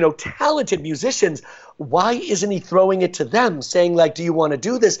 you know, talented musicians. Why isn't he throwing it to them, saying like, do you want to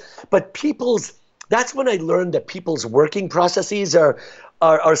do this? But that's when I learned that people's working processes are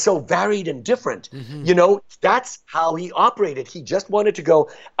so varied and different. Mm-hmm. You know, that's how he operated. He just wanted to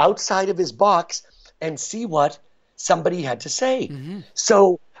go outside of his box and see what somebody had to say. Mm-hmm.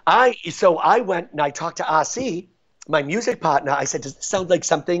 So I went and I talked to RC, my music partner. I said, does this sound like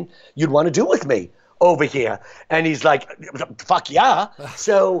something you'd want to do with me over here? And he's like, fuck yeah.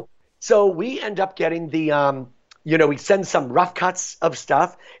 So we end up getting the, you know, we send some rough cuts of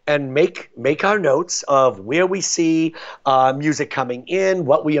stuff and make our notes of where we see music coming in,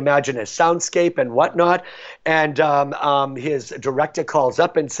 what we imagine as soundscape and whatnot. And his director calls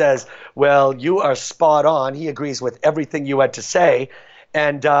up and says, well, you are spot on. He agrees with everything you had to say.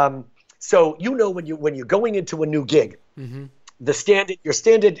 And so, you know, when you're going into a new gig, mm-hmm. Your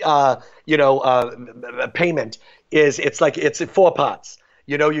standard payment is it's 4 parts.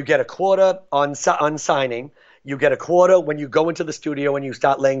 You know, you get a quarter on signing. You get a quarter when you go into the studio and you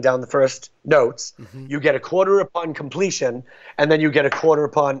start laying down the first notes. Mm-hmm. You get a quarter upon completion, and then you get a quarter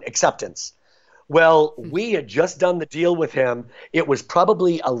upon acceptance. Well, we had just done the deal with him. It was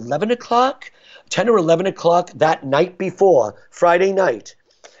probably 10 or 11 o'clock that night before, Friday night.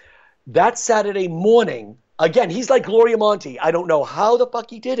 That Saturday morning, again, he's like Gloria Monty. I don't know how the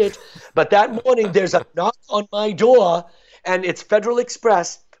fuck he did it, but that morning there's a knock on my door, and it's Federal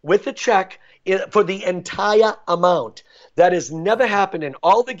Express with a check for the entire amount. That has never happened in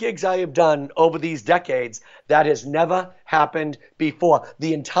all the gigs I have done over these decades. That has never happened before.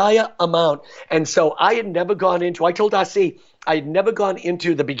 The entire amount. And so I told RC, I had never gone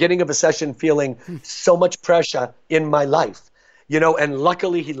into the beginning of a session feeling so much pressure in my life. You know, and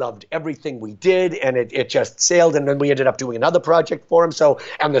luckily he loved everything we did, and it just sailed. And then we ended up doing another project for him.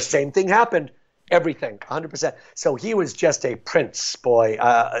 And the same thing happened. Everything, 100%. So he was just a prince, boy,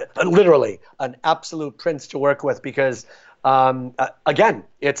 literally an absolute prince to work with because, again,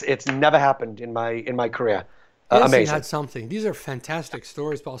 it's never happened in my career. Amazing. Had something. These are fantastic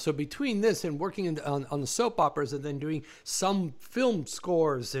stories, Paul. So between this and working on the soap operas and then doing some film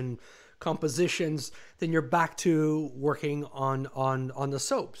scores and compositions, then you're back to working on the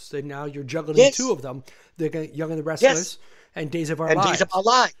soaps. And now you're juggling two of them, the Young and the Restless and Days of Our Lives. Days of Our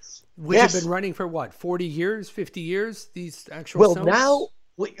Lives. Which have been running for what, 40 years, 50 years, these actual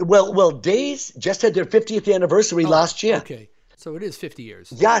soaps? Days just had their 50th anniversary last year. Okay, so it is 50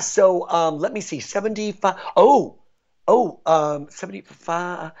 years. Yeah, so let me see, 75.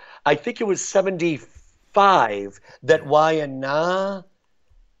 75. I think it was 75 that Y&Na.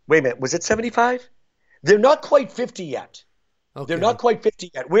 Wait a minute, was it 75? They're not quite 50 yet. Okay. They're not quite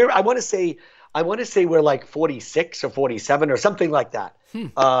 50 yet. I want to say we're like 46 or 47 or something like that.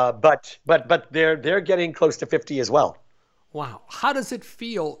 But they're getting close to 50 as well. Wow. How does it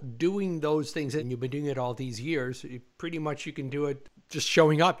feel doing those things? And you've been doing it all these years. Pretty much you can do it just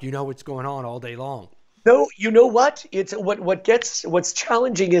showing up. You know what's going on all day long. No, you know what? It's what's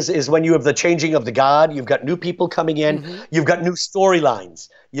challenging is when you have the changing of the guard. You've got new people coming in. Mm-hmm. You've got new storylines.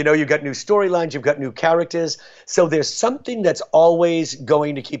 You know, you've got new storylines. You've got new characters. So there's something that's always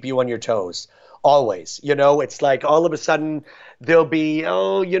going to keep you on your toes. Always. You know, it's like all of a sudden there'll be,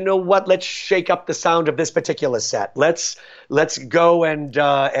 oh, you know what? Let's shake up the sound of this particular set. Let's go and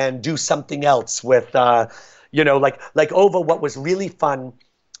do something else with, you know, like over what was really fun.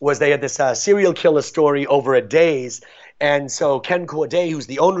 Was they had this serial killer story over at Days, and so Ken Corday, who's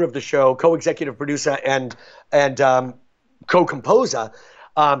the owner of the show, co-executive producer and co-composer,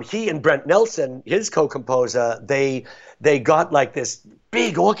 he and Brent Nelson, his co-composer, they got like this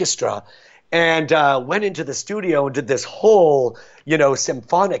big orchestra and went into the studio and did this whole, you know,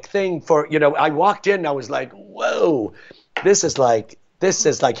 symphonic thing for, you know, I walked in and I was like, whoa, this is like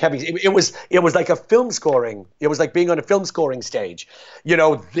heavy. It was like a film scoring. It was like being on a film scoring stage. You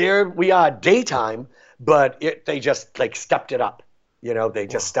know, there we are daytime, but they just like stepped it up. You know, they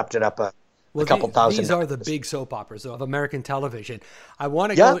just stepped it up a couple thousand. These are the big soap operas of American television. I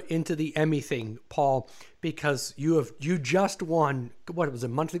want to go into the Emmy thing, Paul, because you just won, what was it, a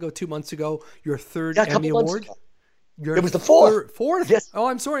month ago, 2 months ago, your third Emmy Award? It was the fourth. Fourth? Yes. Oh,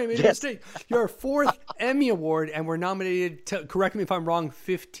 I'm sorry. I made a mistake. Your fourth Emmy Award, and we're nominated, correct me if I'm wrong,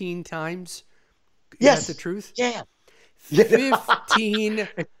 15 times? Yes. Is that the truth? Yeah. 15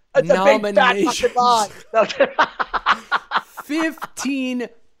 That's nominations. a big fat fucking lie. 15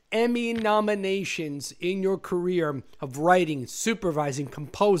 Emmy nominations in your career of writing, supervising,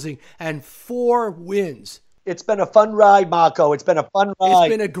 composing, and 4 wins. It's been a fun ride, Marco. It's been a fun ride. It's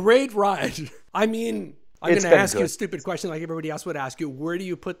been a great ride. I mean, I'm going to ask you a stupid question like everybody else would ask you. Where do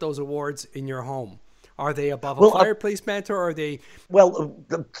you put those awards in your home? Are they above a fireplace mantle, or are they? Well,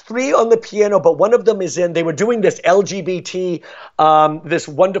 3 on the piano, but one of them is they were doing this LGBT, this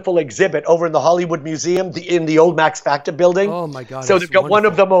wonderful exhibit over in the Hollywood Museum, in the old Max Factor building. Oh my God. So they've got one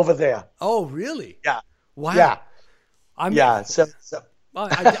of them over there. Oh, really? Yeah. Wow. Yeah. So.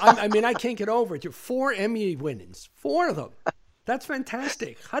 I mean, I can't get over it. 4 Emmy winnings, 4 of them. That's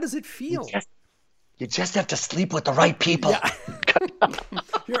fantastic. How does it feel? You just have to sleep with the right people. Yeah.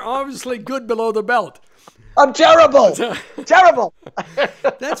 You're obviously good below the belt. I'm terrible. Terrible.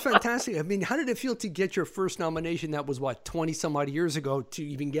 That's fantastic. I mean, how did it feel to get your first nomination? That was 20 some odd years ago. To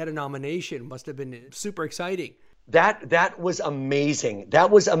even get a nomination must have been super exciting. That was amazing. That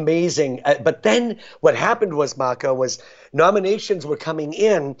was amazing. But then what happened was, Marco, was nominations were coming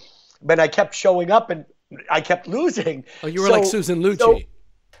in, but I kept showing up and I kept losing. Oh, you were like Susan Lucci.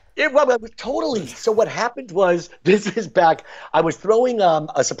 Totally. So what happened was, this is back, I was throwing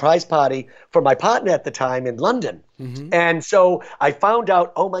a surprise party for my partner at the time in London. Mm-hmm. And so I found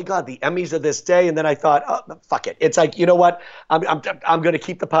out, oh my God, the Emmys are this day. And then I thought, oh, fuck it. It's like, you know what? I'm going to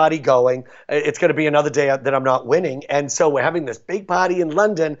keep the party going. It's going to be another day that I'm not winning. And so we're having this big party in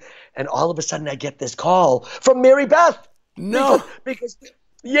London. And all of a sudden I get this call from Mary Beth. No.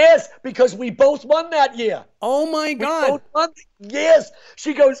 Yes, because we both won that year. Oh my God. We both won. Yes.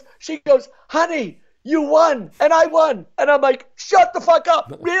 She goes, honey, you won and I won. And I'm like, shut the fuck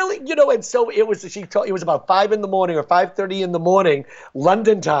up. Really? And so it was about 5 in the morning or 5:30 in the morning,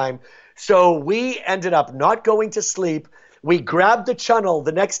 London time. So we ended up not going to sleep. We grabbed the Channel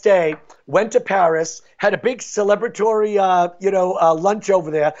the next day, went to Paris, had a big celebratory, lunch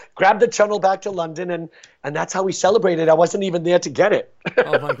over there, grabbed the Channel back to London, and that's how we celebrated. I wasn't even there to get it.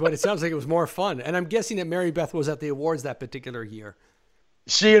 Oh my God, it sounds like it was more fun. And I'm guessing that Mary Beth was at the awards that particular year.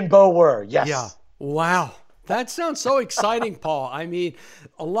 She and Bo were, yes. Yeah. Wow. That sounds so exciting, Paul. I mean,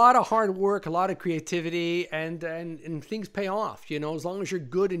 a lot of hard work, a lot of creativity, and things pay off. As long as you're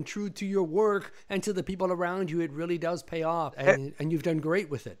good and true to your work and to the people around you, it really does pay off. And you've done great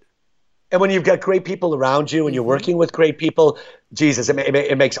with it. And when you've got great people around you and you're working with great people, Jesus,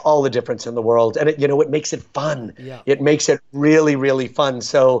 it makes all the difference in the world. And it makes it fun. Yeah. It makes it really, really fun.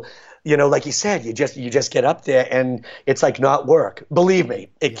 So, like you said, you just get up there and it's like not work. Believe me,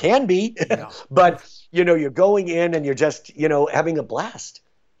 it can be, but you're going in and you're just, having a blast.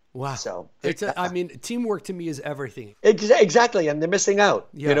 Wow. So teamwork to me is everything. Exactly. And they're missing out,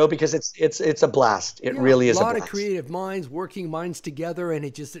 because it's a blast. It really is a blast. A lot of creative minds, working minds together,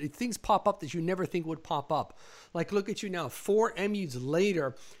 and things pop up that you never think would pop up. Like, look at you now, 4 Emmys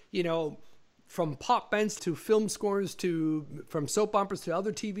later, from pop bands to film scores from soap operas to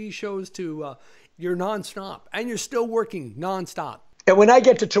other TV shows to you're nonstop, and you're still working nonstop. And when I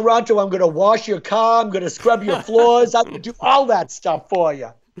get to Toronto, I'm going to wash your car. I'm going to scrub your floors. I'm going to do all that stuff for you.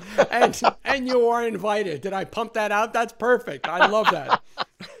 and you are invited. Did I pump that out? That's perfect. I love that.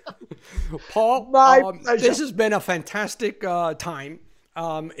 Paul, this has been a fantastic time.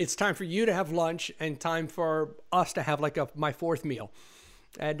 It's time for you to have lunch and time for us to have my 4th meal.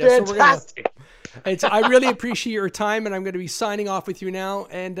 And fantastic. I really appreciate your time, and I'm going to be signing off with you now,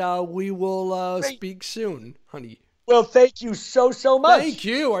 and we will speak soon, honey. Well, thank you so much. Thank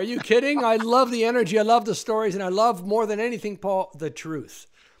you. Are you kidding? I love the energy. I love the stories, and I love more than anything, Paul, the truth.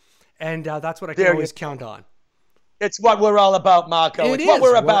 And that's what I can always count on. It's what we're all about, Marco. It's what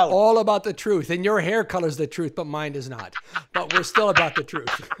we're about. We're all about the truth. And your hair color's the truth, but mine is not. But we're still about the truth.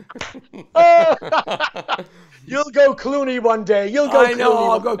 You'll go Clooney one day. I know,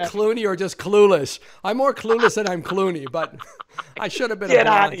 I'll go Clooney or just clueless. I'm more clueless than I'm Clooney, but I should have been Get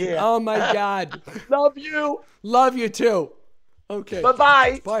out of here. Oh, my God. Love you. Love you, too. Okay.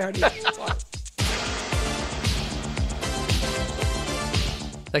 Bye-bye. Bye, honey. Bye.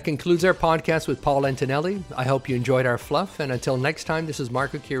 That concludes our podcast with Paul Antonelli. I hope you enjoyed our fluff. And until next time, this is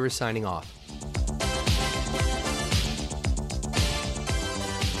Marco Kira signing off.